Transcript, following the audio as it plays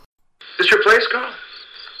Is this your place, Carl?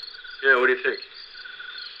 Yeah, what do you think?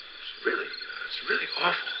 It's really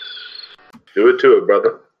awful. Do it to it,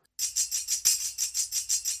 brother.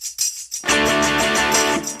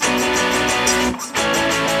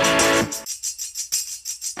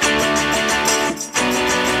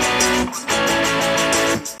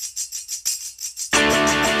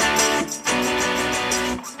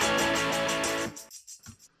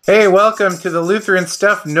 Hey, welcome to the Lutheran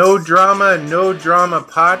Stuff No Drama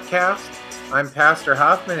podcast. I'm Pastor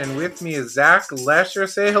Hoffman, and with me is Zach Lesher.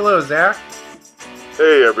 Say hello, Zach.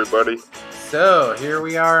 Hey, everybody. So, here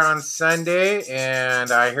we are on Sunday,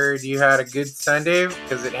 and I heard you had a good Sunday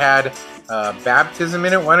because it had baptism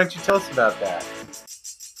in it. Why don't you tell us about that?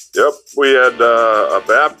 Yep, we had a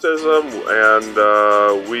baptism,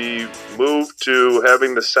 and we moved to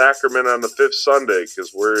having the sacrament on the fifth Sunday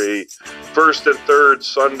because we're a first and third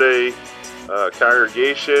Sunday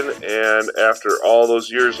congregation, and after all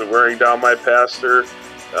those years of wearing down my pastor,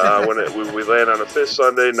 when we land on the fifth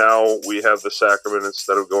Sunday, now we have the sacrament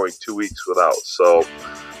instead of going 2 weeks without. So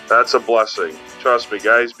that's a blessing. Trust me,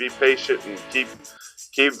 guys, be patient and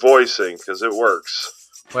keep voicing because it works.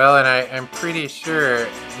 Well, and I'm pretty sure,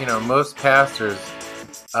 most pastors,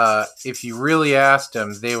 if you really asked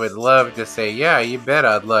them, they would love to say, yeah, you bet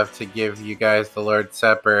I'd love to give you guys the Lord's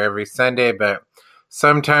Supper every Sunday, but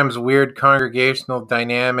sometimes weird congregational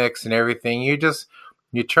dynamics and everything, you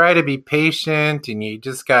try to be patient and you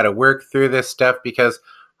just got to work through this stuff because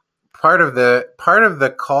part of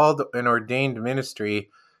the called and ordained ministry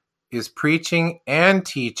is preaching and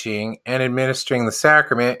teaching and administering the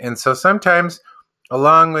sacrament. And so sometimes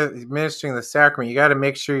along with administering the sacrament, you got to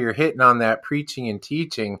make sure you're hitting on that preaching and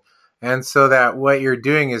teaching. And so that what you're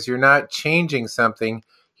doing is you're not changing something.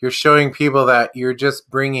 You're showing people that you're just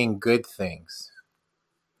bringing good things.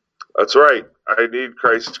 That's right. I need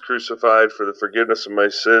Christ crucified for the forgiveness of my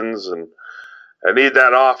sins, and I need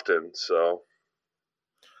that often. So,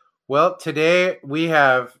 well, today we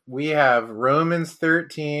have Romans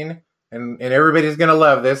 13, and everybody's going to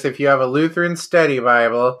love this. If you have a Lutheran Study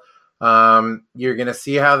Bible, you're going to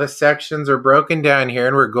see how the sections are broken down here,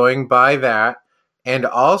 and we're going by that. And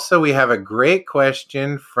also, we have a great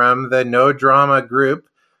question from the No Drama group,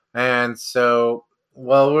 and so.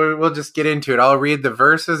 Well, we'll just get into it. I'll read the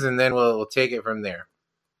verses and then we'll take it from there.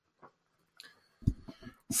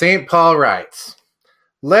 St. Paul writes,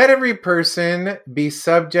 "Let every person be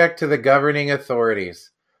subject to the governing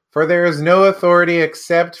authorities, for there is no authority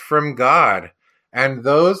except from God, and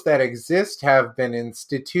those that exist have been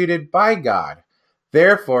instituted by God.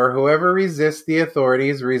 Therefore, whoever resists the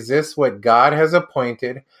authorities resists what God has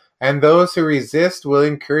appointed, and those who resist will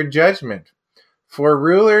incur judgment. For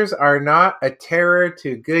rulers are not a terror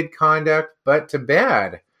to good conduct, but to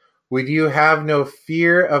bad. Would you have no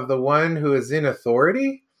fear of the one who is in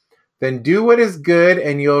authority? Then do what is good,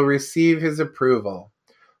 and you'll receive his approval.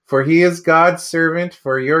 For he is God's servant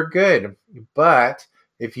for your good. But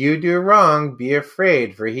if you do wrong, be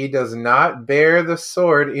afraid, for he does not bear the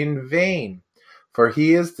sword in vain. For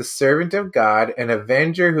he is the servant of God, an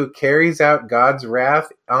avenger who carries out God's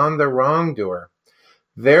wrath on the wrongdoer.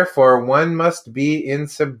 Therefore, one must be in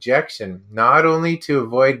subjection, not only to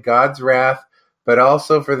avoid God's wrath, but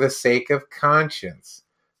also for the sake of conscience.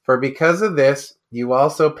 For because of this, you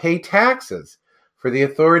also pay taxes, for the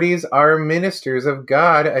authorities are ministers of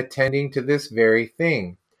God attending to this very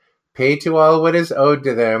thing. Pay to all what is owed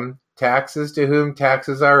to them, taxes to whom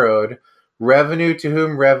taxes are owed, revenue to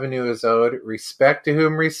whom revenue is owed, respect to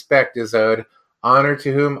whom respect is owed, honor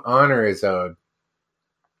to whom honor is owed.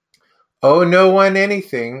 Owe no one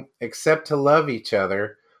anything except to love each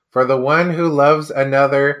other, for the one who loves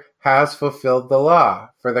another has fulfilled the law.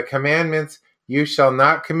 For the commandments, you shall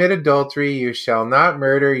not commit adultery, you shall not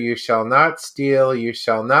murder, you shall not steal, you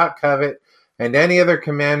shall not covet, and any other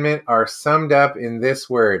commandment are summed up in this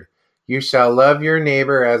word, you shall love your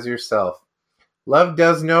neighbor as yourself. Love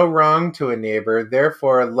does no wrong to a neighbor,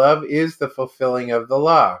 therefore love is the fulfilling of the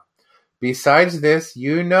law. Besides this,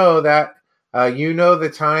 you know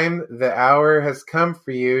the time, the hour has come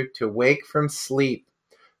for you to wake from sleep.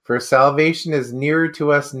 For salvation is nearer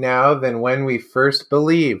to us now than when we first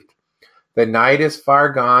believed. The night is far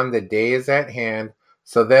gone, the day is at hand.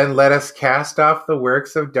 So then let us cast off the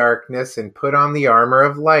works of darkness and put on the armor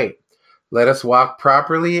of light. Let us walk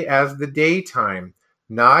properly as the daytime,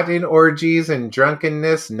 not in orgies and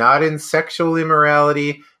drunkenness, not in sexual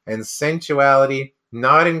immorality and sensuality,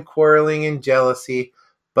 not in quarreling and jealousy,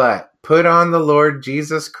 but put on the Lord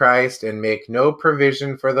Jesus Christ and make no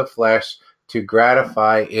provision for the flesh to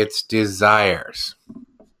gratify its desires."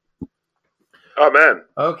 Amen.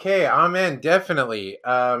 Okay, amen, definitely.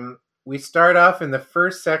 we start off in the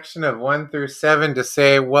first section of 1 through 7 to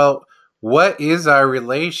say, well, what is our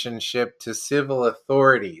relationship to civil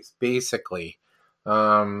authorities, basically?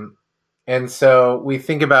 And so we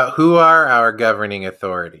think about who are our governing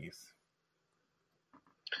authorities.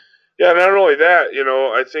 Yeah, not only that,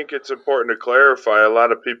 I think it's important to clarify. A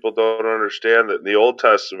lot of people don't understand that in the Old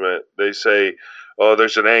Testament, they say, oh,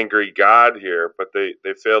 there's an angry God here, but they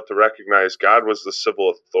fail to recognize God was the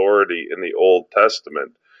civil authority in the Old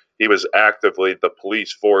Testament. He was actively the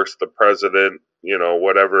police force, the president,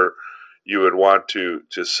 whatever you would want to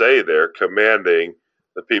say there, commanding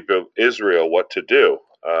the people of Israel what to do.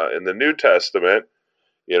 In the New Testament,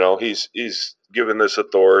 he's given this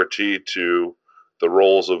authority to the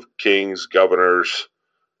roles of kings, governors,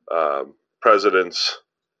 presidents,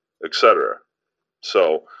 etc.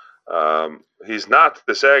 So he's not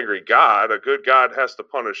this angry God. A good God has to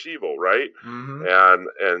punish evil, right? Mm-hmm.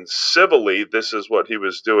 And civilly, this is what he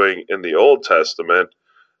was doing in the Old Testament.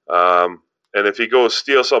 And if you go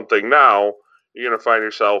steal something now, you're going to find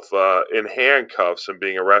yourself in handcuffs and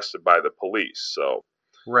being arrested by the police. So,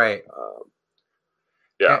 right.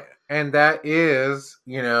 Yeah. And that is,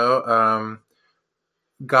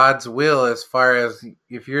 God's will, as far as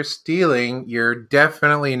if you're stealing, you're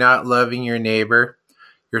definitely not loving your neighbor.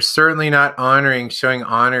 You're certainly not showing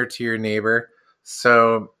honor to your neighbor.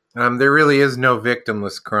 So there really is no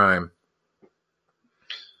victimless crime.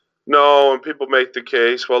 No, and people make the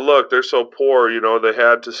case, well, look, they're so poor, they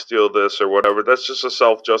had to steal this or whatever. That's just a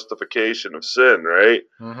self-justification of sin, right?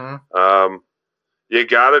 Mm-hmm. You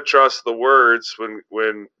got to trust the words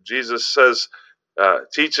when Jesus says,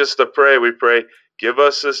 teach us to pray. We pray, give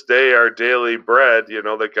us this day our daily bread,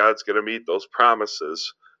 that God's going to meet those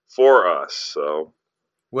promises for us. So,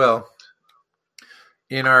 well,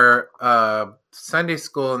 in our Sunday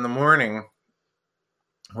school in the morning,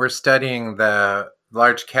 we're studying the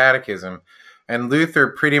Large Catechism, and Luther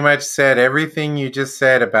pretty much said everything you just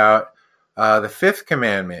said about the fifth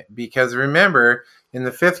commandment, because remember, in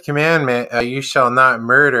the fifth commandment, you shall not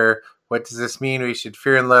murder. What does this mean? We should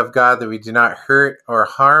fear and love God, that we do not hurt or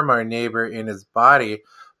harm our neighbor in his body,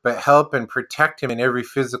 but help and protect him in every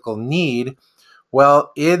physical need.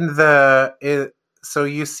 Well, so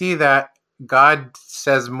you see that God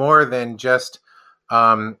says more than just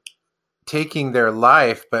taking their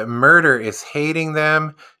life, but murder is hating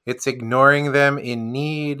them, it's ignoring them in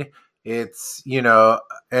need, it's,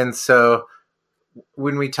 and so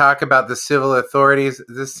when we talk about the civil authorities,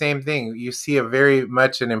 the same thing. You see a very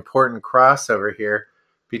much an important crossover here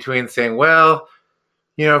between saying, well,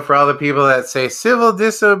 for all the people that say civil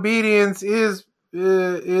disobedience is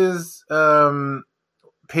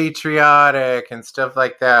patriotic and stuff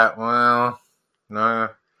like that. Well, no,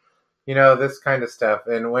 this kind of stuff.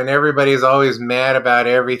 And when everybody's always mad about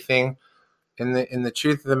everything, and the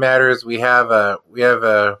truth of the matter is we have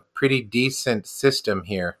a pretty decent system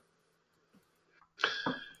here.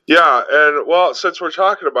 Yeah, and well, since we're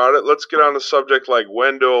talking about it, let's get on the subject like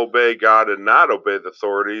when to obey God and not obey the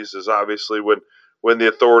authorities is obviously when the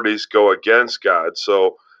authorities go against God.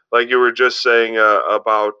 So, like you were just saying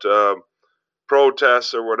about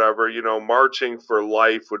protests or whatever, marching for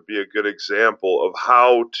life would be a good example of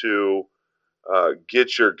how to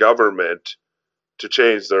get your government to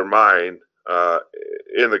change their mind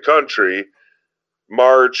in the country.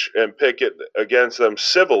 March and picket against them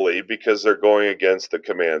civilly because they're going against the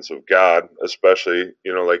commands of God, especially,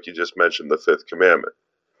 like you just mentioned, the fifth commandment.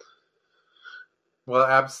 Well,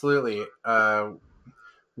 absolutely.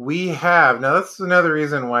 We have now. That's another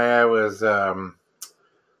reason why I was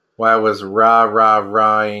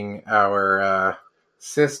rah-ing our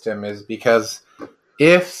system, is because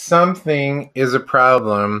if something is a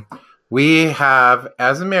problem, we have,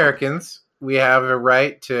 as Americans, we have a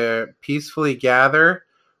right to peacefully gather.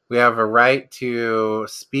 We have a right to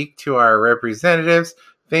speak to our representatives,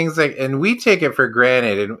 things like, and we take it for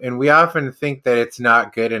granted, and we often think that it's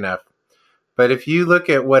not good enough. But if you look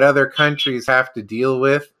at what other countries have to deal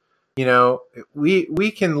with,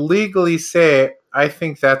 we can legally say, I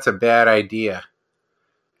think that's a bad idea.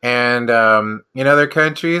 And in other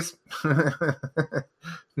countries,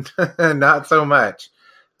 not so much.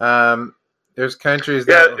 There's countries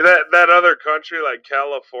that other country like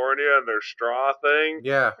California and their straw thing.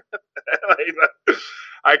 Yeah.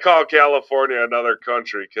 I call California another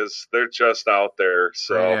country because they're just out there.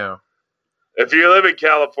 So I know. If you live in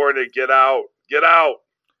California, get out. Get out.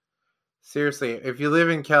 Seriously, if you live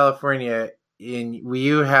in California,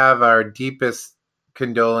 you have our deepest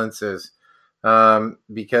condolences.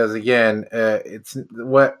 Because again,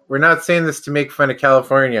 we're not saying this to make fun of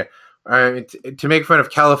California, to make fun of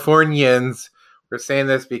Californians. We're saying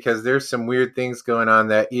this because there's some weird things going on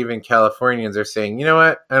that even Californians are saying, you know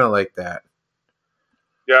what? I don't like that.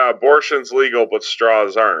 Yeah, abortion's legal, but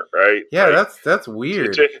straws aren't, right? Yeah, Like, that's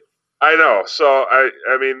weird. I know. So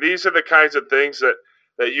I mean, these are the kinds of things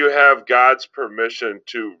that you have God's permission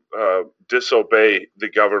to disobey the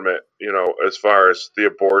government. You know, as far as the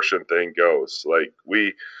abortion thing goes, like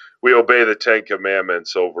we obey the Ten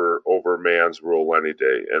Commandments over man's rule any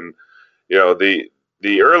day. And you know,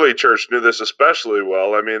 the early church knew this especially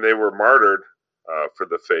well. I mean, they were martyred for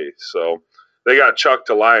the faith, so they got chucked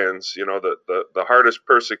to lions. You know, the hardest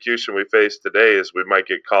persecution we face today is we might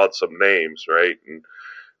get called some names, right? And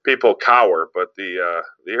people cower, but the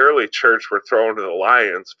early church were thrown to the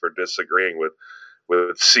lions for disagreeing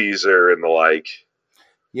with Caesar and the like.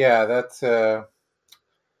 Yeah, that's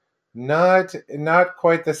not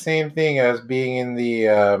quite the same thing as being in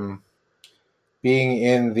the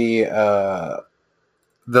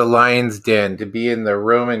lion's den, to be in the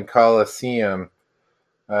Roman Colosseum.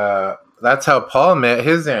 That's how Paul met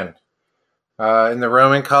his end. In the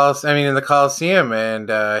Roman Colosseum, in the Colosseum,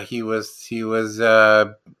 and he was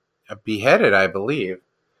beheaded, I believe.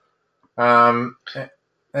 And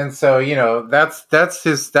so, you know,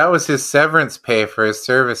 that was his severance pay for his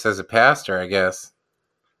service as a pastor, I guess.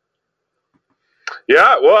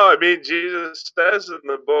 Yeah, well, I mean, Jesus says in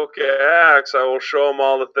the book of Acts, I will show him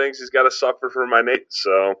all the things he's got to suffer for my name.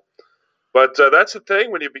 So, but that's the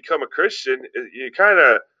thing when you become a Christian, you kind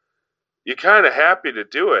of happy to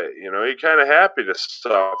do it. You know, you're kind of happy to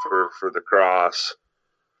suffer for the cross.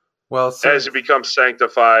 Well, as you become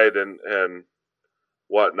sanctified and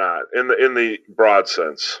whatnot in the broad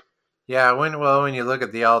sense. Yeah, when you look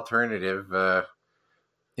at the alternative,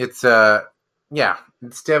 it's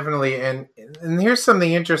definitely and here's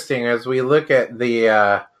something interesting as we look at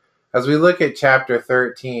chapter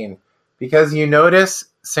 13, because you notice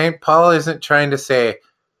St. Paul isn't trying to say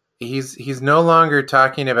he's no longer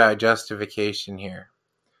talking about justification here.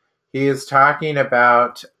 He is talking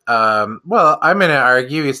about I'm going to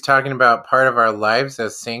argue he's talking about part of our lives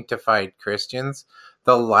as sanctified Christians,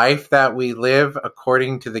 the life that we live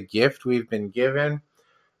according to the gift we've been given.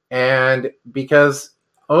 And because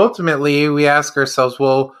ultimately we ask ourselves,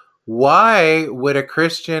 well, why would a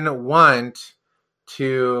Christian want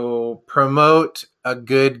to promote a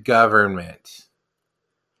good government?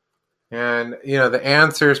 And, you know, the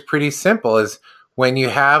answer is pretty simple, is when you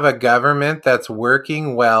have a government that's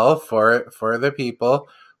working well for the people,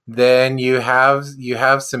 then you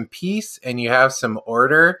have some peace and you have some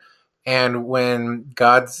order. And when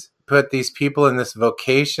God's put these people in this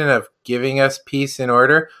vocation of giving us peace and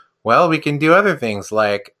order, well, we can do other things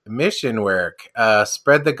like mission work,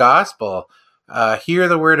 spread the gospel, hear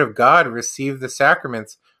the word of God, receive the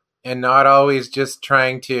sacraments, and not always just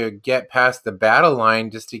trying to get past the battle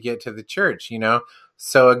line just to get to the church, you know?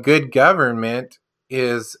 So a good government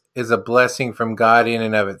is a blessing from God in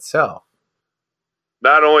and of itself.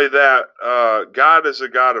 Not only that, God is a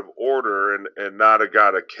God of order and not a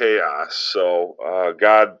God of chaos. So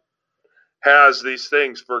God has these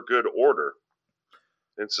things for good order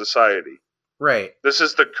in society. Right. This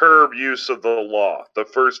is the curb use of the law. The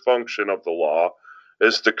first function of the law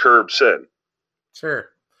is to curb sin. Sure.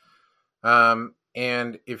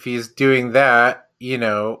 And if he's doing that, you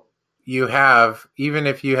know, even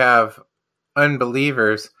if you have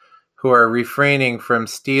unbelievers who are refraining from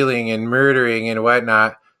stealing and murdering and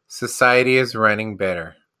whatnot, society is running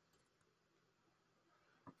better.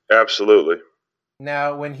 Absolutely.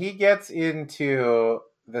 Now, when he gets into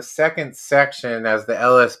the second section, as the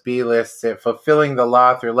LSB lists it, fulfilling the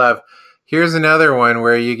law through love, here's another one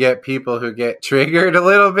where you get people who get triggered a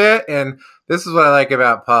little bit. And this is what I like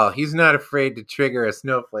about Paul. He's not afraid to trigger a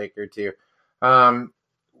snowflake or two.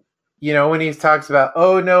 You know, when he talks about,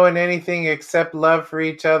 no, in anything except love for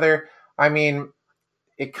each other, I mean,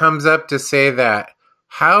 it comes up to say that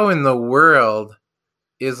how in the world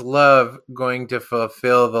is love going to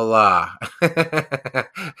fulfill the law?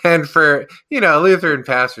 And for, you know, Lutheran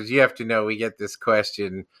pastors, you have to know we get this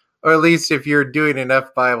question, or at least if you're doing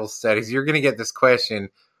enough Bible studies, you're going to get this question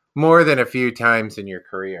more than a few times in your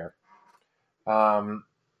career. And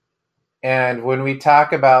when we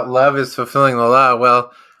talk about love is fulfilling the law,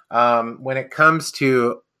 well, when it comes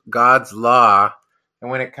to God's law, and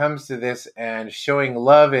when it comes to this and showing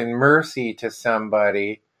love and mercy to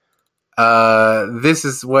somebody, this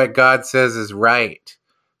is what God says is right.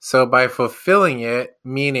 So by fulfilling it,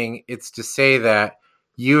 meaning it's to say that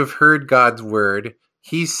you have heard God's word,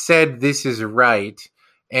 he said this is right,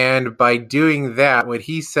 and by doing that, what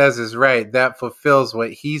he says is right, that fulfills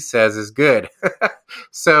what he says is good.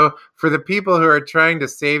 So for the people who are trying to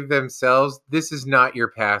save themselves, this is not your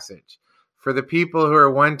passage. for the people who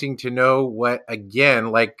are wanting to know what,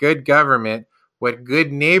 again, like good government, what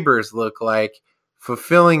good neighbors look like,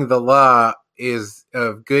 fulfilling the law is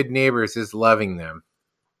of good neighbors is loving them.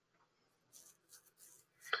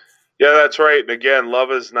 Yeah, that's right. And again,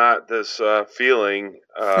 love is not this feeling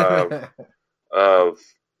of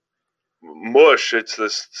mush. It's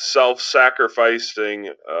this self-sacrificing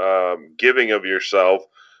giving of yourself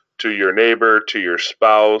to your neighbor, to your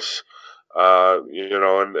spouse.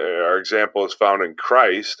 And our example is found in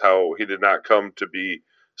Christ, how he did not come to be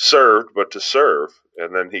served, but to serve.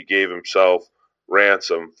 And then he gave himself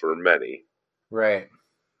ransom for many. Right.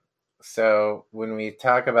 So when we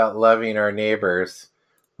talk about loving our neighbors,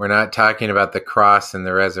 we're not talking about the cross and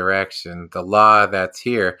the resurrection, the law that's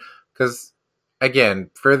here. Because, again,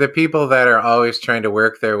 for the people that are always trying to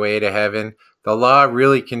work their way to heaven, the law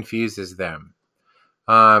really confuses them.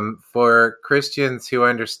 For Christians who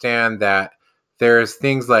understand that there's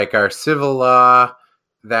things like our civil law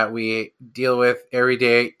that we deal with every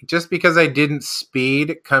day, just because I didn't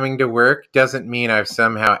speed coming to work doesn't mean I've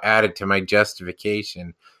somehow added to my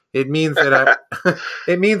justification. It means that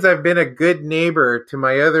it means I've been a good neighbor to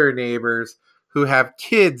my other neighbors who have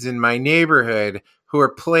kids in my neighborhood who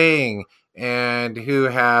are playing and who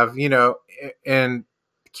have, and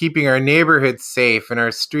keeping our neighborhood safe and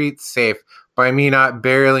our streets safe by me not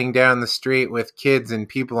barreling down the street with kids and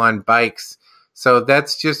people on bikes. So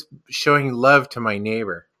that's just showing love to my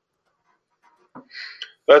neighbor.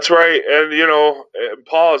 That's right. And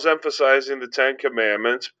Paul is emphasizing the Ten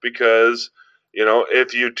Commandments because,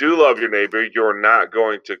 if you do love your neighbor, you're not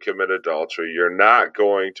going to commit adultery. You're not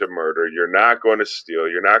going to murder. You're not going to steal.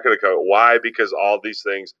 You're not going to covet. Why? Because all these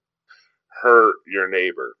things hurt your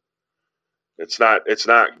neighbor. It's not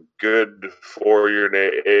good for your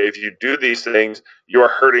neighbor. If you do these things, you are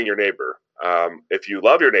hurting your neighbor. If you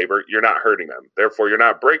love your neighbor, you're not hurting them. Therefore, you're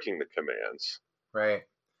not breaking the commands. Right.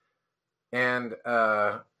 And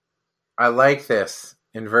I like this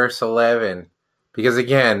in verse 11 because,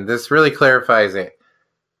 again, this really clarifies it.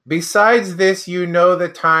 Besides this, you know the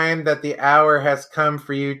time that the hour has come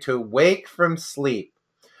for you to wake from sleep.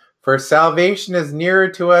 For salvation is nearer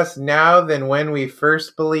to us now than when we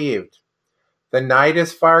first believed. The night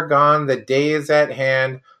is far gone, the day is at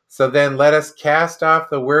hand. So then let us cast off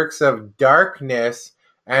the works of darkness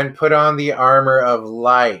and put on the armor of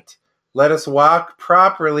light. Let us walk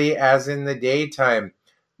properly as in the daytime,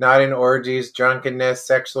 not in orgies, drunkenness,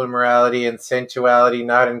 sexual immorality, and sensuality,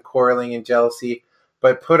 not in quarreling and jealousy,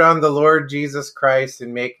 but put on the Lord Jesus Christ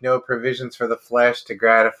and make no provisions for the flesh to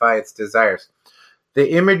gratify its desires.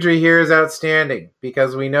 The imagery here is outstanding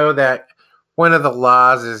because we know that one of the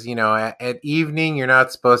laws is, at evening, you're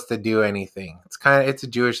not supposed to do anything. It's a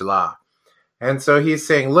Jewish law. And so he's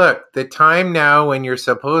saying, look, the time now when you're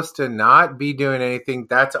supposed to not be doing anything,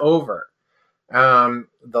 that's over. The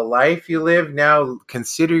life you live now,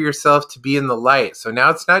 consider yourself to be in the light. So now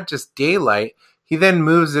it's not just daylight. He then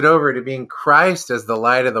moves it over to being Christ as the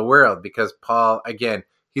light of the world because Paul, again,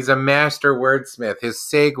 he's a master wordsmith. His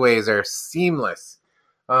segues are seamless.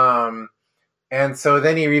 And so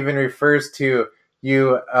then he even refers to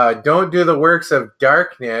you don't do the works of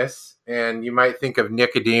darkness, and you might think of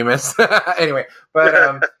Nicodemus. Anyway,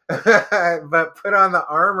 but but put on the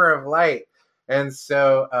armor of light. And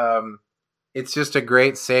so it's just a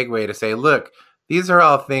great segue to say, look, these are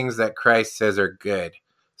all things that Christ says are good.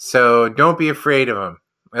 So don't be afraid of them.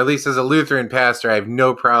 At least as a Lutheran pastor, I have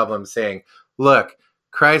no problem saying, look,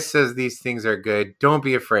 Christ says these things are good. Don't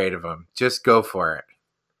be afraid of them. Just go for it.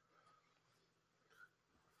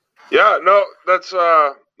 Yeah, no, that's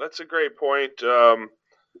a great point. And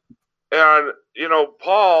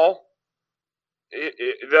Paul,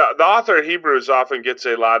 the author of Hebrews often gets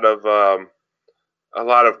a lot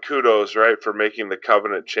of kudos, right, for making the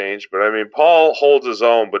covenant change. But I mean, Paul holds his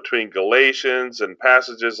own between Galatians and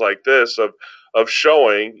passages like this of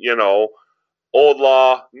showing, old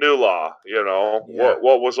law, new law. Yeah.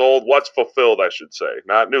 What was old, what's fulfilled, I should say,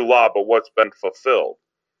 not new law, but what's been fulfilled.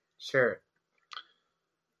 Sure.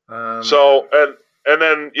 So and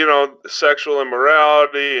then sexual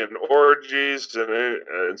immorality and orgies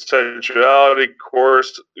and sensuality,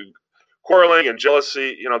 quarreling and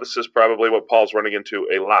jealousy. This is probably what Paul's running into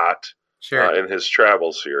a lot in his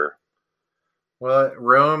travels here. Well,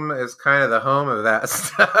 Rome is kind of the home of that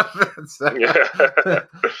stuff. So, yeah.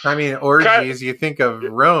 I mean, orgies, you think of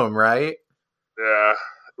Rome, right? Yeah.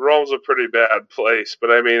 Rome's a pretty bad place,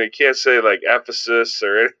 but I mean, I can't say like Ephesus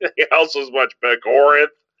or anything else was much better. Corinth,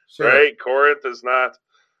 right? Corinth is not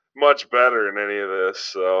much better in any of this.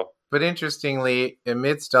 So, but interestingly,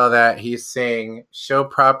 amidst all that, he's saying, show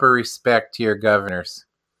proper respect to your governors.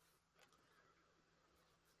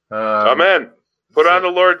 Amen. Put on the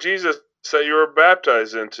Lord Jesus that you were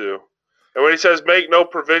baptized into. And when he says make no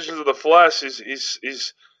provisions of the flesh,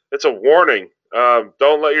 he's it's a warning.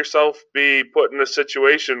 Don't let yourself be put in a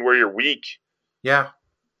situation where you're weak. Yeah.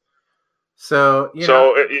 So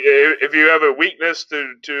if you have a weakness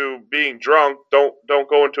to being drunk, don't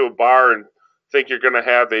go into a bar and think you're going to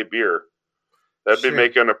have a beer. That'd be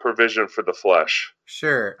making a provision for the flesh.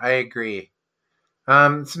 Sure, I agree.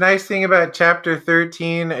 It's a nice thing about chapter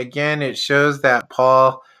 13. Again, it shows that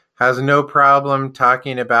Paul has no problem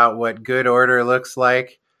talking about what good order looks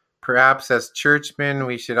like. Perhaps as churchmen,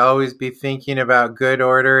 we should always be thinking about good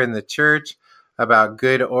order in the church, about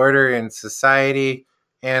good order in society.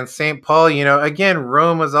 And St. Paul, again,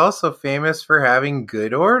 Rome was also famous for having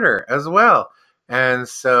good order as well. And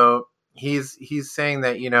so he's saying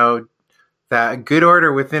that, that good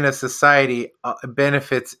order within a society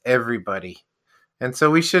benefits everybody. And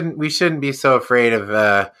so we shouldn't be so afraid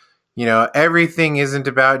of, everything isn't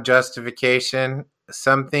about justification.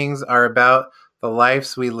 Some things are about the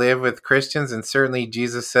lives we live with Christians, and certainly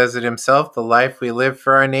Jesus says it himself, the life we live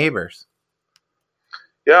for our neighbors.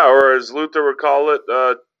 Yeah, or as Luther would call it,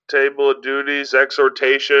 table of duties,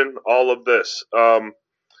 exhortation, all of this.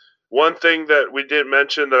 One thing that we didn't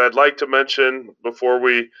mention that I'd like to mention before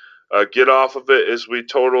we get off of it is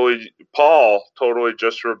Paul totally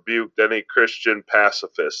just rebuked any Christian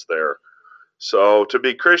pacifist there. So to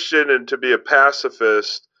be Christian and to be a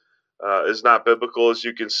pacifist is not biblical. As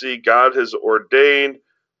you can see, God has ordained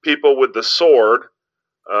people with the sword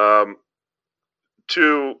to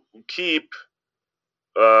keep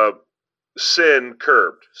sin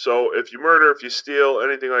curbed. So if you murder, if you steal,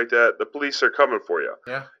 anything like that, the police are coming for you.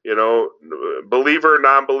 Yeah. Believer,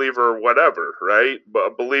 non-believer, whatever, right? But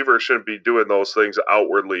a believer shouldn't be doing those things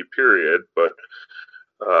outwardly, period. But,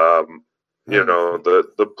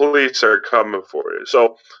 the police are coming for you.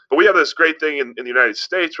 So, but we have this great thing in the United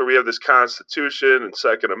States where we have this Constitution and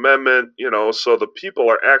Second Amendment, so the people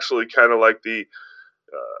are actually kind of like the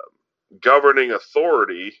governing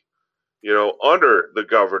authority, under the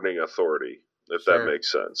governing authority, if that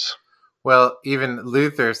makes sense. Well, even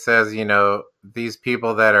Luther says, these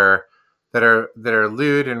people that are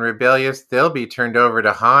lewd and rebellious, they'll be turned over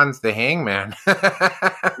to Hans the hangman.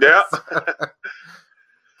 Yeah.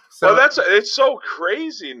 Well, it's so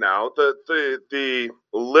crazy now that the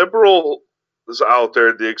liberals out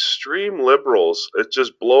there, the extreme liberals, it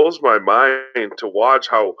just blows my mind to watch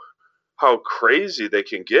how crazy they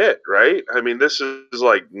can get, right? I mean, this is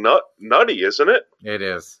like nutty, isn't it? It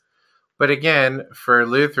is. But again, for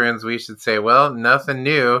Lutherans, we should say, well, nothing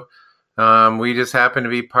new. We just happen to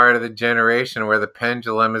be part of the generation where the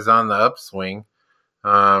pendulum is on the upswing.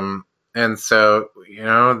 And so,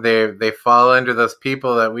 they fall under those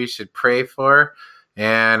people that we should pray for.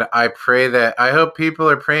 And I hope people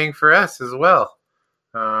are praying for us as well.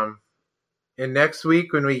 And next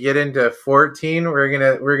week, when we get into 14,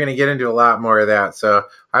 we're gonna get into a lot more of that. So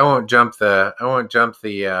I won't jump the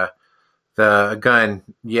gun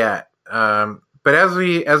yet. But as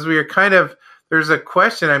we are kind of, there's a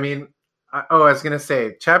question. I mean, I was gonna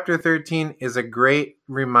say, chapter 13 is a great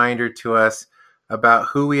reminder to us about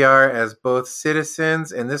who we are as both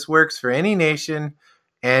citizens, and this works for any nation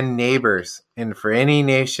and neighbors, and for any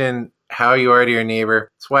nation, how you are to your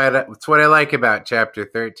neighbor. It's what I like about chapter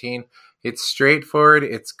 13. It's straightforward,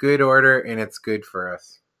 it's good order, and it's good for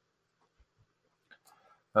us.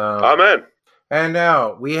 Amen. And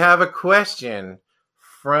now we have a question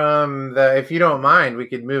from if you don't mind, we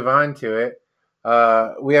could move on to it.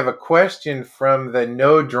 We have a question from the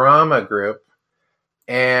No Drama group,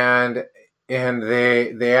 and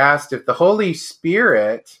they asked if the Holy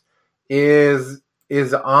Spirit is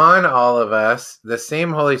on all of us, the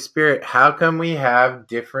same Holy Spirit, how come we have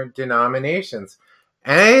different denominations?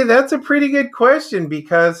 Hey, that's a pretty good question,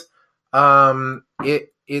 because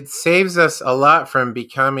it saves us a lot from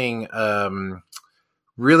becoming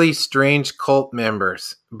really strange cult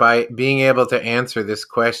members by being able to answer this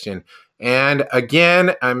question. And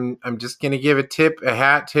again, I'm just going to give a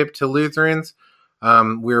hat tip to Lutherans.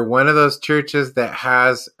 We're one of those churches that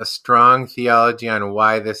has a strong theology on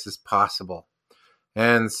why this is possible.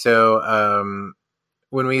 And so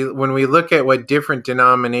when we look at what different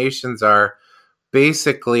denominations are,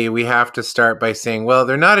 basically we have to start by saying, well,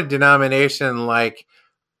 they're not a denomination like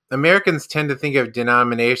Americans tend to think of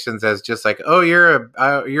denominations as just like, oh,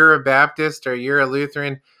 you're a Baptist or you're a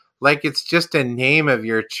Lutheran, like it's just a name of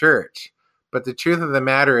your church. But the truth of the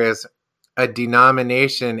matter is, a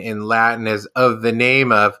denomination in Latin is of the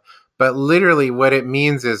name of, but literally what it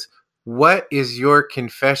means is, what is your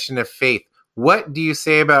confession of faith? What do you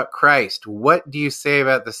say about Christ? What do you say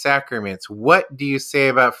about the sacraments? What do you say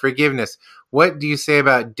about forgiveness? What do you say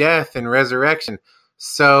about death and resurrection?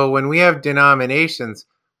 So when we have denominations,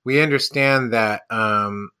 we understand that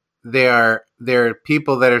there are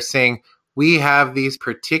people that are saying we have these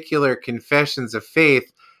particular confessions of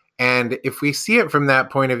faith, and if we see it from that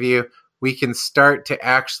point of view, we can start to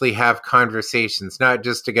actually have conversations, not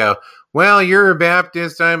just to go, well, you're a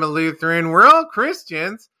Baptist, I'm a Lutheran, we're all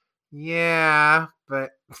Christians. Yeah,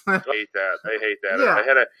 but I hate that.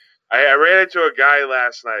 Yeah. I ran into a guy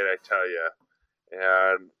last night, I tell you,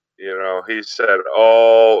 and he said,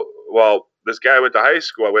 "Oh, well, this guy went to high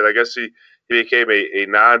school with. I guess he became a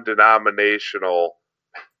non-denominational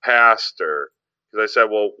pastor." Because I said,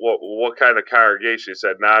 "Well, what kind of congregation?" He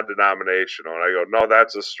said, "Non-denominational." And I go, "No,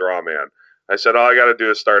 that's a straw man." I said, "All I got to do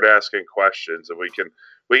is start asking questions, and we can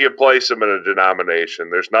place him in a denomination.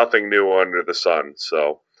 There's nothing new under the sun."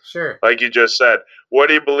 So. Sure. Like you just said, what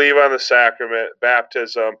do you believe on the sacrament,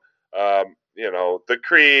 baptism, the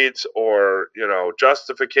creeds, or,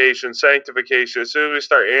 justification, sanctification? As soon as we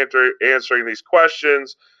start answering these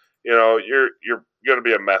questions, you're going to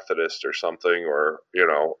be a Methodist or something, or,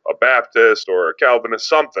 a Baptist or a Calvinist,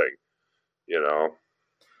 something,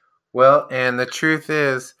 Well, and the truth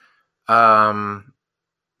is,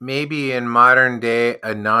 maybe in modern day,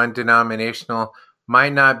 a non-denominational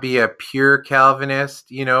might not be a pure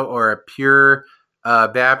Calvinist, or a pure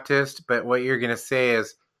Baptist, but what you're going to say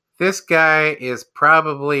is this guy is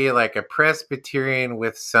probably like a Presbyterian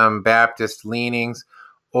with some Baptist leanings,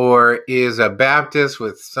 or is a Baptist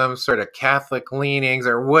with some sort of Catholic leanings,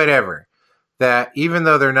 or whatever. That even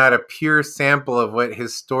though they're not a pure sample of what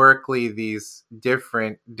historically these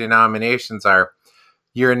different denominations are,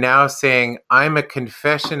 you're now saying, I'm a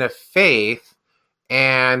confession of faith,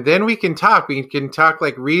 and then we can talk. We can talk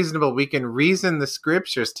like reasonable. We can reason the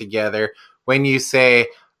scriptures together when you say,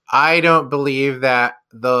 I don't believe that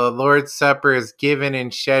the Lord's Supper is given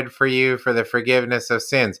and shed for you for the forgiveness of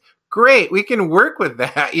sins. Great, we can work with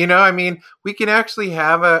that. We can actually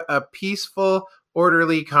have a peaceful,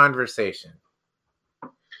 orderly conversation.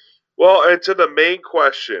 Well, and to the main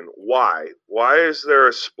question, why? Why is there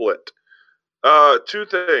a split? Two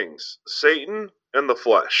things, Satan and the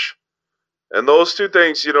flesh. And those two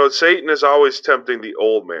things, Satan is always tempting the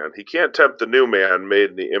old man. He can't tempt the new man made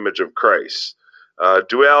in the image of Christ.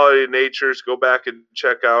 Duality of natures, go back and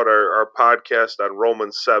check out our podcast on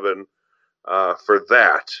Romans 7 for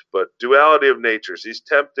that. But duality of natures, he's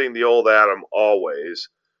tempting the old Adam always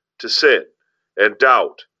to sin and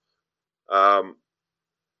doubt.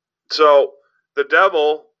 So the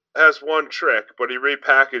devil has one trick, but he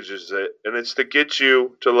repackages it, and it's to get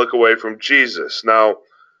you to look away from Jesus. Now,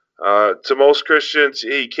 to most Christians,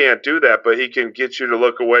 he can't do that, but he can get you to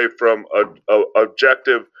look away from a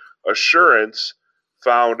objective assurance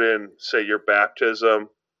found in, say, your baptism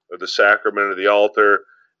or the sacrament of the altar,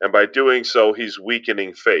 and by doing so, he's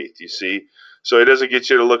weakening faith, you see? So he doesn't get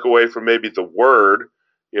you to look away from maybe the word,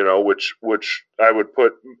 which I would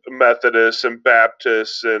put Methodists and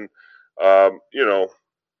Baptists and,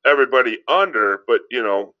 everybody under, but,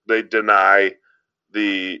 they deny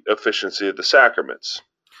the efficiency of the sacraments.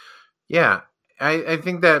 Yeah, I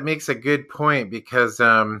think that makes a good point because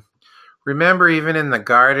remember, even in the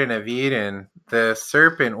Garden of Eden, the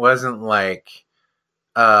serpent wasn't like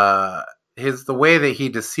the way that he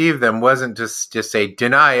deceived them wasn't just to say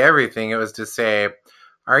deny everything. It was to say,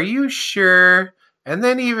 are you sure? And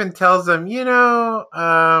then he even tells them, you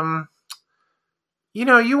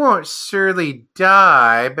won't surely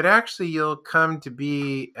die, but actually you'll come to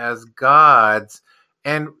be as gods.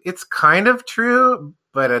 And it's kind of true,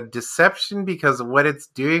 but a deception, because what it's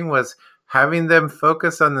doing was having them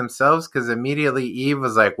focus on themselves, because immediately Eve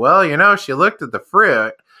was like, well, she looked at the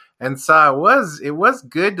fruit and saw it was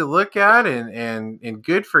good to look at and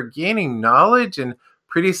good for gaining knowledge, and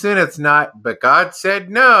pretty soon it's not, but God said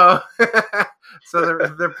no. So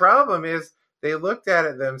the problem is they looked at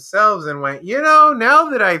it themselves and went, now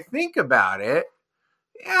that I think about it,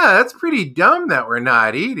 yeah, that's pretty dumb that we're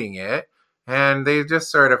not eating it. And they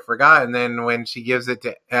just sort of forgot. And then when she gives it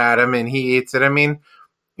to Adam and he eats it,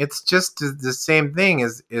 it's just the same thing.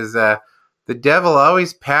 Is the devil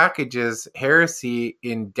always packages heresy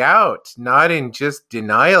in doubt, not in just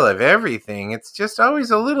denial of everything. It's just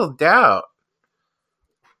always a little doubt.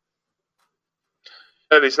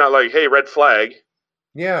 And he's not like, hey, red flag.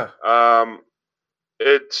 Yeah.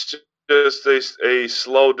 It's just a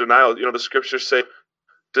slow denial. The scriptures say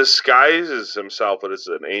disguises himself as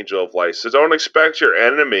an angel of light. So don't expect your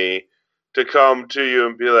enemy to come to you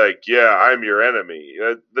and be like, yeah, I'm your enemy.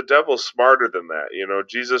 The devil's smarter than that.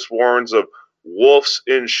 Jesus warns of wolves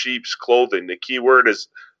in sheep's clothing. The key word is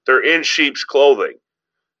they're in sheep's clothing.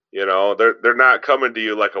 You know, they're not coming to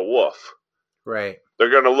you like a wolf. Right. They're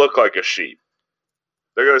going to look like a sheep.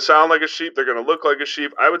 They're going to sound like a sheep. They're going to look like a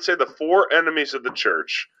sheep. I would say the four enemies of the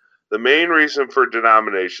church, the main reason for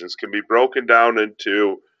denominations can be broken down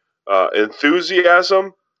into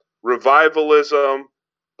enthusiasm, revivalism,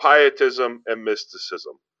 pietism, and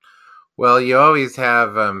mysticism. Well, you always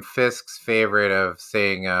have Fisk's favorite of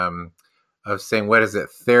saying what is it?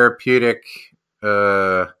 Therapeutic.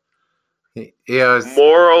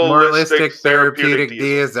 Moralistic therapeutic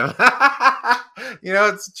deism.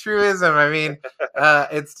 It's truism. I mean,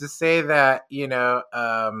 it's to say that,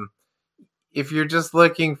 if you're just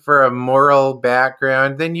looking for a moral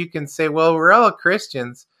background, then you can say, well, we're all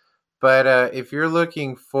Christians. But if you're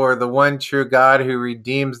looking for the one true God who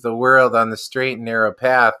redeems the world on the straight and narrow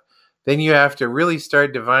path, then you have to really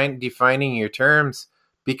start defining your terms,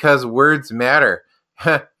 because words matter.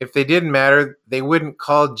 If they didn't matter, they wouldn't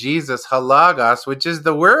call Jesus Halagos, which is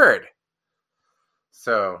the word.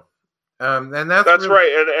 So, and that's really...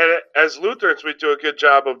 right. And as Lutherans, we do a good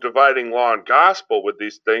job of dividing law and gospel with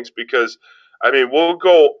these things, because, I mean, we'll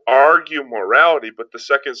go argue morality, but the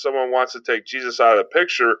second someone wants to take Jesus out of the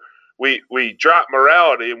picture, we drop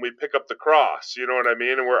morality and we pick up the cross. You know what I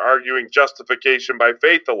mean? And we're arguing justification by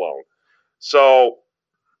faith alone. So,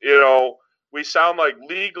 we sound like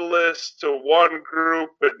legalists to one group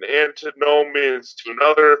and antinomians to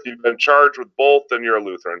another. If you've been charged with both, then you're a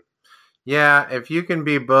Lutheran. Yeah, if you can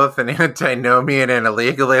be both an antinomian and a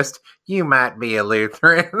legalist, you might be a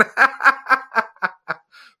Lutheran.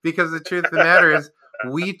 Because the truth of the matter is,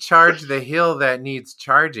 we charge the hill that needs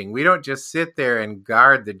charging. We don't just sit there and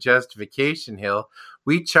guard the justification hill.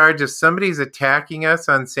 We charge. If somebody's attacking us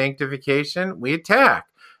on sanctification, we attack.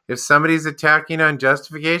 If somebody's attacking on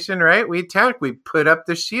justification, right, we attack. We put up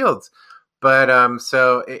the shields. But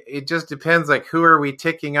so it just depends, like, who are we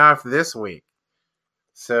ticking off this week?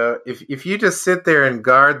 So if you just sit there and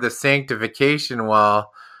guard the sanctification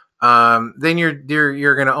wall, then you're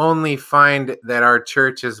going to only find that our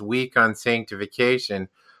church is weak on sanctification.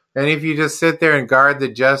 And if you just sit there and guard the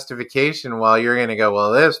justification wall, you're going to go,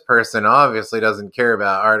 well, this person obviously doesn't care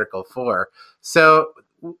about Article 4. So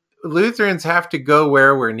Lutherans have to go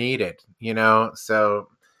where we're needed, so,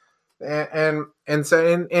 and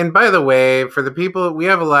by the way, for the people, we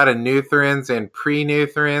have a lot of Lutherans and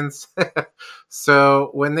pre-Lutherans.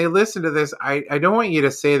 So when they listen to this, I don't want you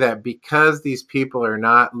to say that because these people are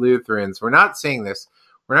not Lutherans. We're not saying this.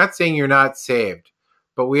 We're not saying you're not saved,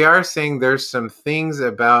 but we are saying there's some things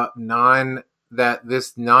about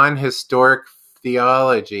this non-historic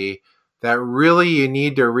theology that really you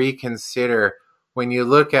need to reconsider when you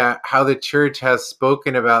look at how the church has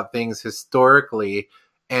spoken about things historically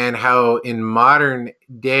and how in modern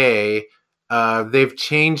day they've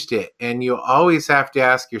changed it. And you always have to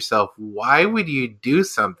ask yourself, why would you do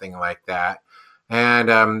something like that?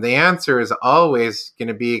 And the answer is always going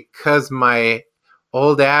to be because my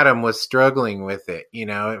old Adam was struggling with it,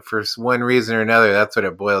 for one reason or another. That's what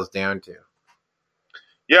it boils down to.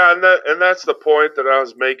 Yeah, and that's the point that I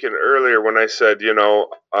was making earlier when I said,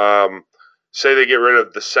 say they get rid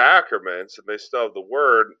of the sacraments and they still have the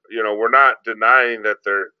word, we're not denying that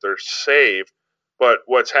they're saved, but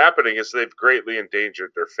what's happening is they've greatly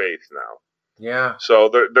endangered their faith now. Yeah. So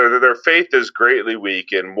their faith is greatly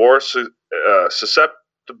weak and more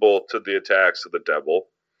susceptible to the attacks of the devil.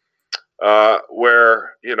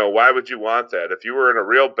 Where, why would you want that? If you were in a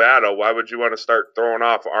real battle, why would you want to start throwing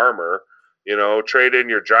off armor? Trade in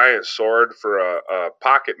your giant sword for a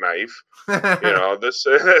pocket knife. This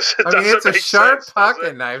it's a sharp sense,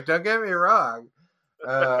 pocket knife. Don't get me wrong.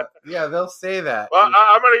 Yeah, they'll say that. Well,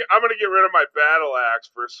 I'm gonna get rid of my battle axe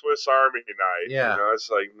for a Swiss Army knife. Yeah, it's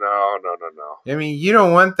like no. I mean, you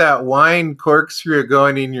don't want that wine corkscrew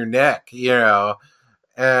going in your neck, and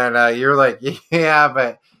you're like, yeah,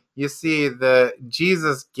 but you see,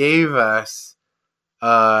 Jesus gave us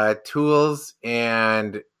tools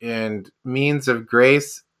and means of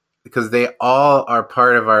grace because they all are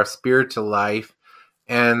part of our spiritual life.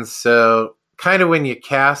 And so kind of when you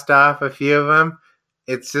cast off a few of them,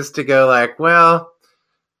 it's just to go like, well,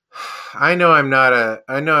 I know I'm not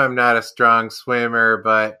a strong swimmer,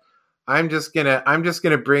 but I'm just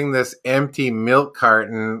gonna bring this empty milk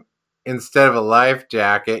carton instead of a life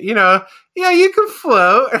jacket. Yeah, you can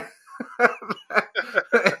float.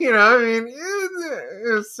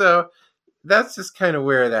 So that's just kind of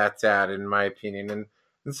where that's at, in my opinion.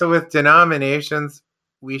 And so with denominations,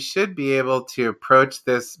 we should be able to approach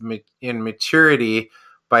this in maturity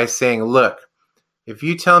by saying, look, if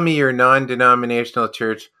you tell me you're a non-denominational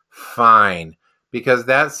church, fine. because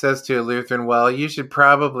that says to a Lutheran, well, you should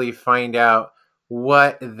probably find out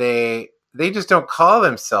what they just don't call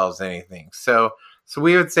themselves anything. So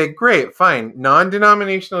we would say, great, fine,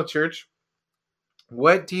 non-denominational church,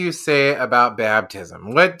 what do you say about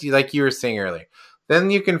baptism? What do you, like you were saying earlier? Then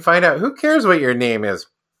you can find out, who cares what your name is?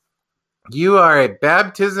 You are a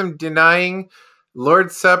baptism denying,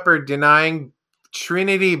 Lord's Supper denying,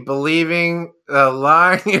 Trinity believing,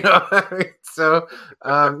 lying, So,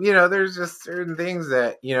 there's just certain things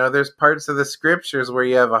that, there's parts of the scriptures where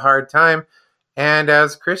you have a hard time. And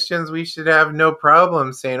as Christians, we should have no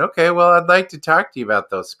problem saying, okay, well, I'd like to talk to you about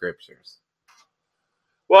those scriptures.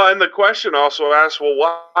 Well, and the question also asks, well,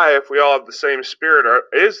 why, if we all have the same spirit,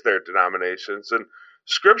 is there denominations? And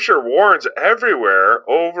Scripture warns everywhere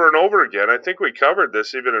over and over again. I think we covered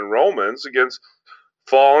this even in Romans, against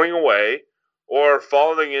falling away or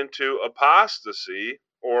falling into apostasy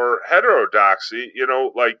or heterodoxy,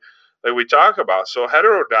 like we talk about. So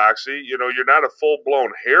heterodoxy, you're not a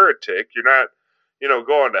full-blown heretic. You're not,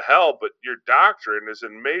 going to hell, but your doctrine is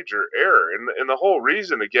in major error. And the whole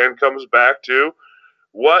reason, again, comes back to,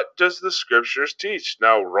 what does the Scriptures teach?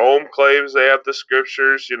 Now, Rome claims they have the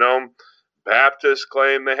Scriptures, Baptists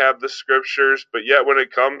claim they have the Scriptures, but yet when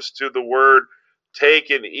it comes to the word take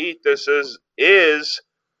and eat, this is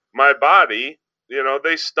my body,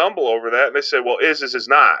 they stumble over that and they say, well, is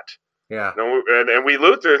not. Yeah. And we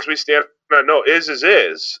Lutherans, we stand on, no, is.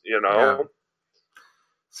 Yeah.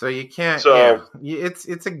 So you can't. So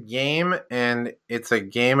it's a game, and it's a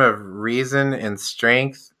game of reason and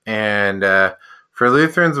strength. And for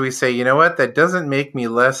Lutherans, we say, you know what? That doesn't make me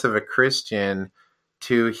less of a Christian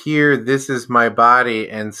to hear this is my body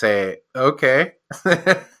and say, okay.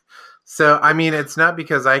 So, I mean, it's not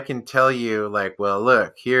because I can tell you, like, well,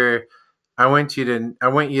 look, here, I want you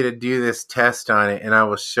to do this test on it, and I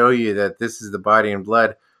will show you that this is the body and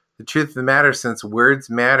blood. The truth of the matter, since words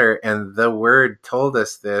matter and the word told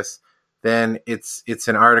us this, then it's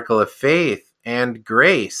an article of faith and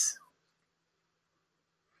grace.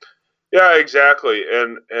 Yeah, exactly.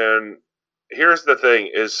 And here's the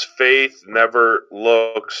thing, is faith never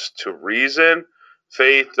looks to reason.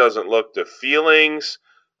 Faith doesn't look to feelings.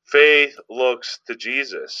 Faith looks to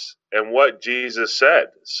Jesus and what Jesus said.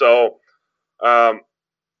 So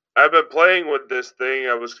I've been playing with this thing.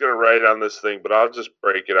 I was going to write on this thing, but I'll just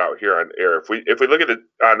break it out here on air. If we look at it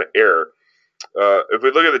on air, if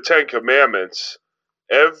we look at the Ten Commandments,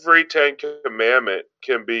 every Ten Commandment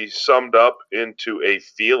can be summed up into a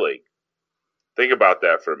feeling. Think about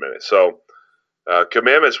that for a minute. So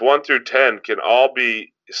commandments 1 through 10 can all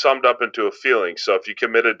be summed up into a feeling. So if you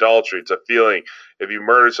commit adultery, it's a feeling. If you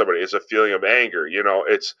murder somebody, it's a feeling of anger.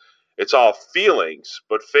 It's all feelings,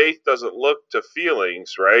 but faith doesn't look to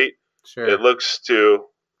feelings, right? Sure. It looks to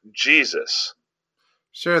Jesus.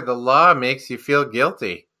 Sure, the law makes you feel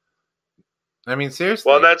guilty. I mean, seriously.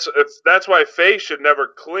 Well, that's why faith should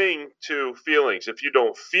never cling to feelings. If you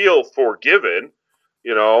don't feel forgiven,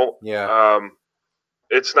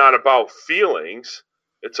 it's not about feelings.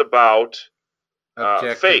 It's about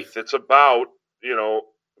faith. It's about,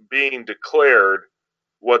 being declared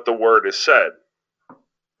what the word has said.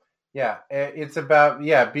 Yeah, it's about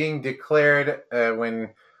being declared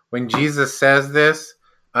when Jesus says this.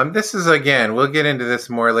 This is, again, we'll get into this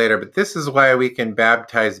more later, but this is why we can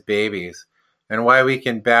baptize babies and why we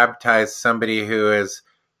can baptize somebody who is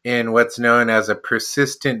in what's known as a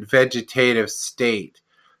persistent vegetative state,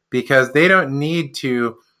 because they don't need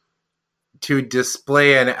to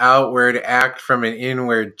display an outward act from an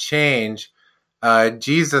inward change.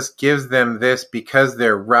 Jesus gives them this because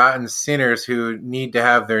they're rotten sinners who need to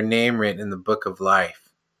have their name written in the book of life.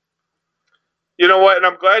 You know what? And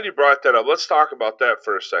I'm glad you brought that up. Let's talk about that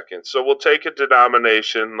for a second. So we'll take a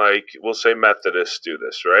denomination, like we'll say Methodists do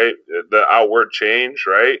this, right? The outward change,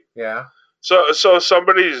 right? Yeah. So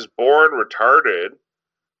somebody's born retarded,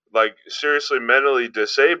 like seriously mentally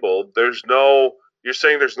disabled. You're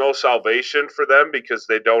saying there's no salvation for them because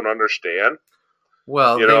they don't understand?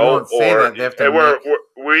 Well, they won't say that. They have to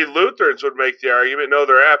we Lutherans would make the argument, no,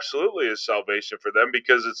 there absolutely is salvation for them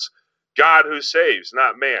because it's God who saves,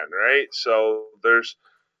 not man, right? So there's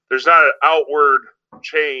not an outward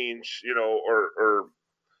change, or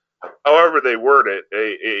however they word it,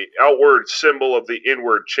 a outward symbol of the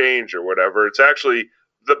inward change or whatever. It's actually,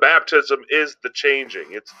 the baptism is the changing.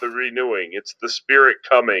 It's the renewing. It's the Spirit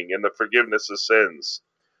coming and the forgiveness of sins.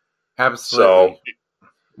 Absolutely. So,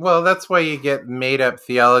 well, that's why you get made up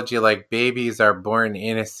theology like babies are born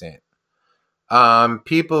innocent.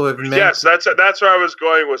 People with yes, that's where I was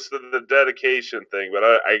going with the dedication thing, but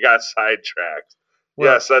I got sidetracked.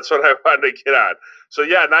 Well, Yes, that's what I wanted to get on. So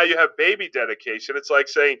yeah, now you have baby dedication. It's like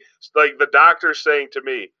saying, like the doctor's saying to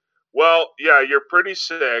me, "Well, yeah, you're pretty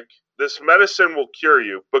sick. This medicine will cure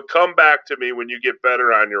you, but come back to me when you get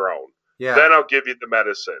better on your own. yeah. Then I'll give you the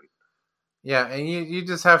medicine." Yeah, and you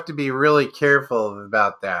just have to be really careful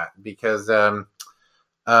about that because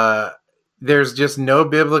uh, there's just no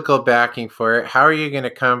biblical backing for it. How are you going to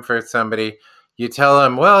comfort somebody? You tell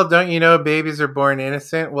them, well, don't you know babies are born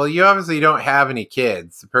innocent? Well, you obviously don't have any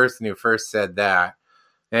kids. The person who first said that,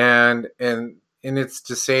 and it's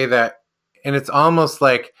to say that, and it's almost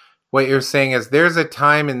like what you're saying is there's a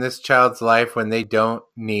time in this child's life when they don't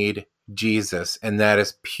need Jesus, and that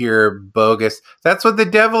is pure bogus. That's what the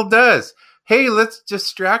devil does. Hey, let's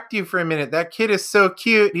distract you for a minute. That kid is so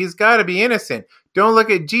cute. He's got to be innocent. Don't look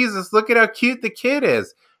at Jesus. Look at how cute the kid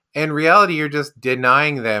is. In reality, you're just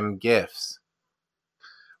denying them gifts.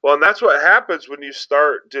 Well, and that's what happens when you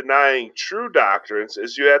start denying true doctrines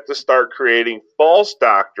is you have to start creating false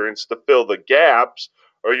doctrines to fill the gaps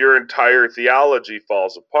or your entire theology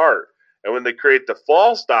falls apart. And when they create the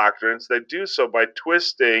false doctrines, they do so by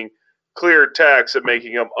twisting clear text and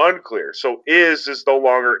making them unclear. So is no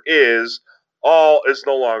longer is, all is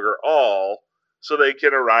no longer all, so they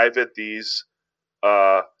can arrive at these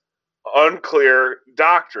uh, unclear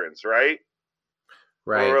doctrines, right?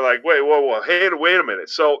 Where Right. we're like, whoa, hey, wait a minute.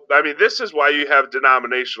 So, I mean, this is why you have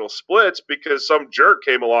denominational splits because some jerk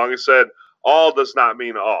came along and said, all does not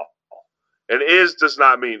mean all, and is does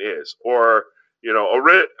not mean is, or,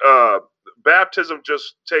 baptism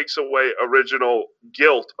just takes away original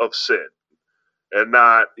guilt of sin and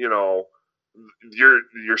not,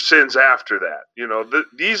 your sins after that.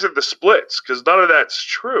 These are the splits because none of that's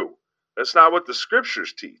true. That's not what the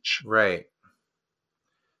scriptures teach. Right.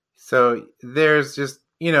 So there's just,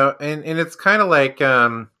 and it's kind of like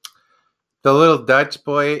the little Dutch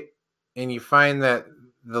boy, and you find that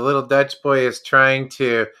the little Dutch boy is trying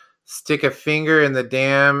to stick a finger in the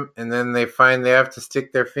dam, and then they find they have to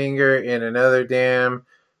stick their finger in another dam,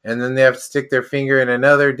 and then they have to stick their finger in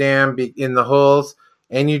another dam in the holes.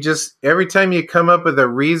 And you just, every time you come up with a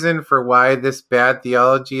reason for why this bad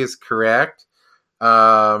theology is correct,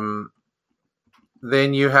 then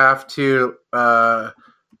you have to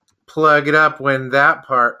plug it up when that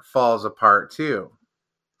part falls apart too.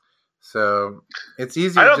 So it's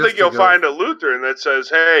easier. I don't think you'll find a Lutheran that says,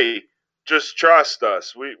 "Hey, just trust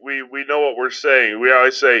us. We know what we're saying." We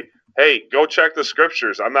always say, "Hey, go check the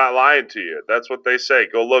scriptures. I'm not lying to you." That's what they say.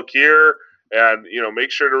 Go look here, and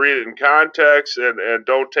make sure to read it in context, and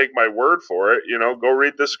don't take my word for it. Go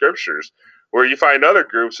read the scriptures. Where you find other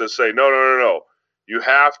groups that say, "No. You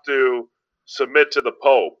have to submit to the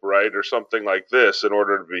Pope, right, or something like this, in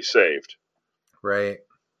order to be saved." Right.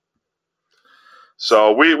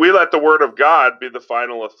 So we let the word of God be the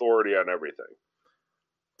final authority on everything.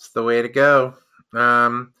 It's the way to go.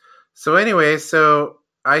 So anyway,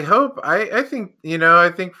 I hope, I think, I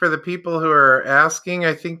think for the people who are asking,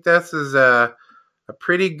 I think this is a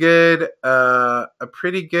pretty good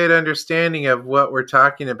understanding of what we're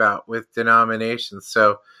talking about with denominations.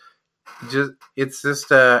 So it's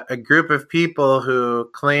just a group of people who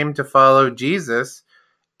claim to follow Jesus,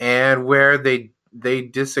 and where they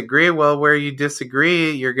disagree. Well, where you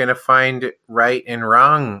disagree, you're going to find right and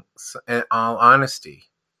wrong, in all honesty.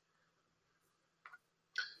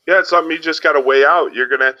 Yeah, it's something you just got to weigh out. You're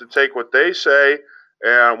going to have to take what they say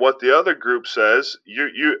and what the other group says.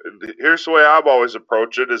 Here's the way I've always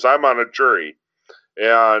approached it: is I'm on a jury,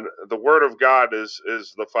 and the word of God is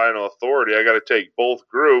the final authority. I got to take both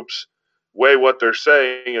groups, weigh what they're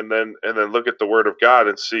saying, and then look at the word of God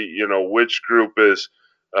and see which group is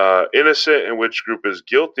innocent and which group is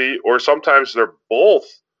guilty, or sometimes they're both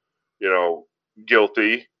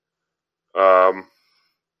guilty.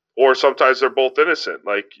 Or sometimes they're both innocent.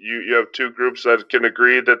 Like you have two groups that can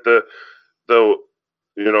agree that the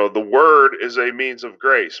word is a means of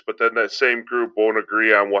grace, but then that same group won't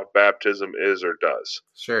agree on what baptism is or does.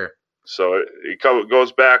 Sure. So it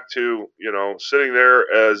goes back to sitting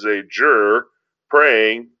there as a juror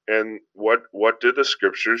praying, and what did the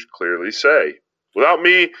scriptures clearly say, without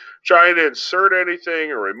me trying to insert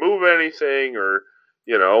anything or remove anything, or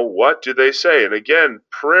what do they say? And again,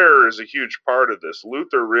 prayer is a huge part of this.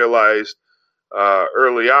 Luther realized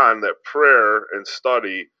early on that prayer and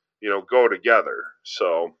study, go together.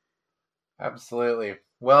 So, absolutely.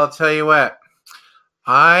 Well, I'll tell you what.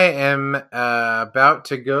 I am about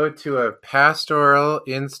to go to a pastoral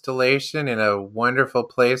installation in a wonderful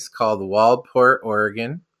place called Waldport,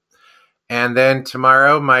 Oregon. And then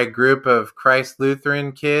tomorrow, my group of Christ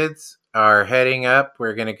Lutheran kids are heading up.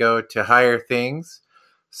 We're going to go to Higher Things.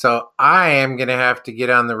 So I am going to have to get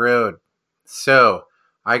on the road. So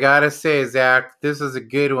I gotta say, Zach, this is a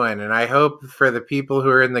good one, and I hope for the people who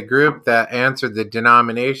are in the group that answered the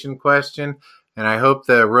denomination question, and I hope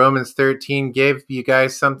the Romans 13 gave you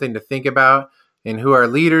guys something to think about in who our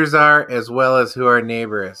leaders are as well as who our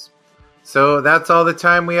neighbor is. So that's all the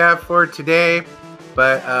time we have for today,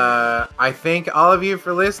 but I thank all of you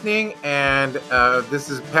for listening, and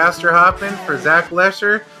this is Pastor Hoffman for Zach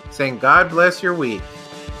Lesher saying God bless your week.